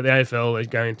recently. But the AFL is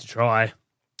going to try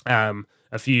a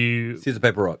few. Scissor,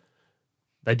 paper, rock.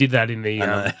 They did that in the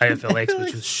AFLX,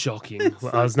 which was shocking.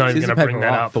 I was not even going to bring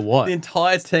that up. For what? The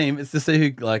entire team is to see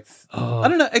who likes. I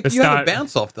don't know. You have a start-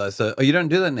 bounce off though, so you don't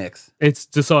do that next. It's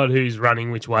decide who's running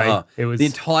which way. Oh, It was the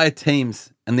entire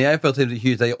teams, and the AFL teams are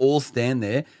huge. They all stand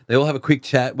there. They all have a quick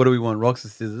chat. What do we want? Rocks or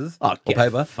scissors? Oh, or get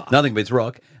paper? fucked. Nothing beats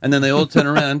rock. And then they all turn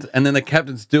around, and then the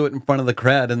captains do it in front of the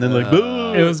crowd, and then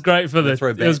boo. It was great for the throw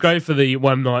it was bets. great for the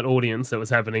one night audience that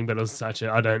was happening, but it was such a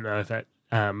I don't know if that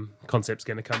concept's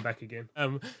going to come back again.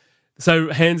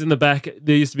 So hands in the back.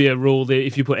 There used to be a rule that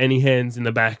if you put any hands in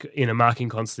the back in a marking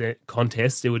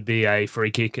contest, it would be a free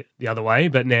kick the other way.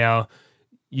 But now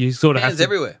you sort of Hands have to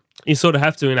everywhere. you sort of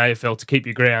have to in AFL to keep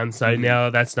your ground. So now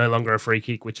that's no longer a free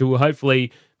kick, which will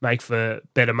hopefully make for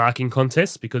better marking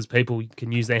contests because people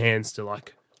can use their hands to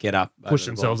like Get up. push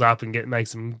themselves up and make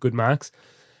some good marks.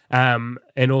 And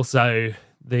also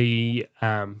the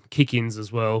kick-ins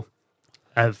as well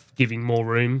of giving more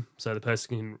room so the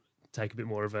person can take a bit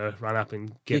more of a run up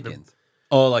and get them. Kick-ins.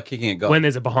 Oh, like kicking a goal. When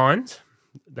there's a behind,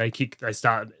 they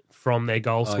start from their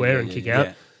goal square and kick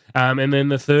out. And then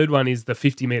the third one is the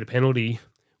 50-metre penalty,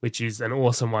 which is an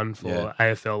awesome one for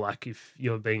AFL. Like if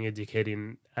you're being a dickhead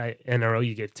in NRL,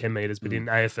 you get 10 metres, but in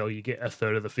AFL, you get a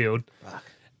third of the field.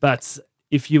 But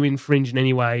if you infringe in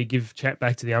any way, give chat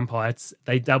back to the umpires,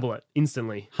 they double it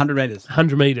instantly. 100 metres.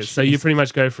 100 metres. So you pretty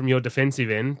much go from your defensive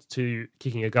end to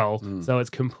kicking a goal. So it's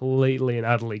completely and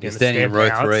utterly You're going to standing in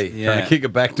stamp row out. 3, Yeah. trying to kick it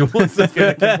back towards the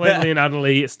Completely and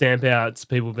utterly stamp out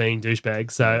people being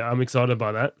douchebags. So I'm excited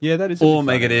by that. Yeah, that is. Or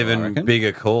make it even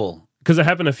bigger call. Because it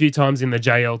happened a few times in the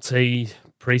JLT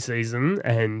preseason,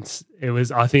 and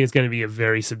I think it's going to be a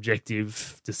very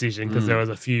subjective decision because there was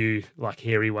a few like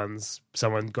hairy ones.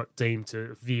 Someone got deemed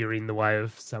to veer in the way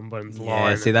of someone's line.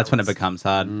 Yeah, see, and that's that when it was- becomes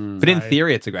hard. But in So-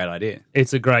 theory, it's a great idea.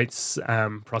 It's a great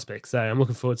prospect. So I'm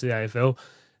looking forward to the AFL.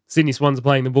 Sydney Swans are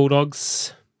playing the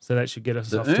Bulldogs, so that should get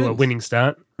us off to a Oons. winning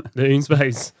start. The Oons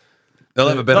base. They'll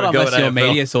have a better Not go at unless your AFL.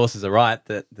 media sources are right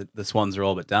that the Swans are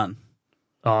all but done.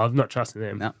 Oh, I'm not trusting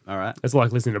them. No, all right. It's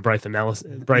like listening to Braithen Astor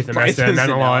Braithen's and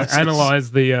analysis. analyze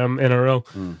the NRL.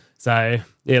 So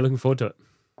yeah, looking forward to it.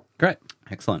 Great.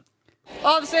 Excellent.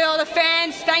 Obviously, all the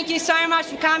fans, thank you so much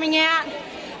for coming out.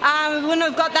 We wouldn't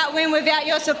have got that win without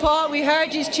your support. We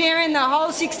heard you cheering the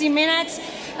whole 60 minutes,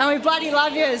 and we bloody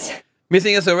love yous.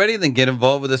 Missing us already? Then get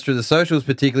involved with us through the socials,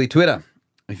 particularly Twitter.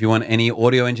 If you want any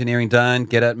audio engineering done,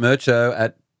 get at Mercho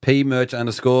at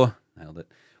 @pmerch_. Nailed it.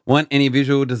 Want any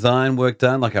visual design work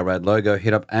done, like our rad logo,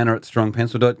 hit up Anna at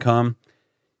strongpencil.com.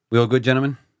 We all good,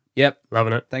 gentlemen? Yep.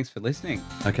 Loving it. Thanks for listening.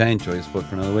 Okay, enjoy your sport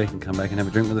for another week and come back and have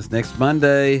a drink with us next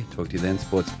Monday. Talk to you then,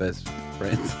 sports best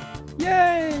friends.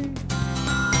 Yay!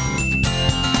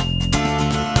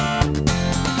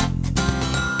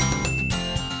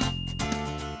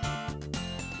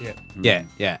 Yeah.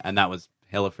 Yeah, and that was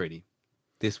hella fruity.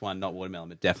 This one, not watermelon,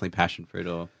 but definitely passion fruit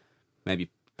or maybe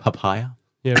papaya.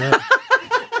 Yeah, right.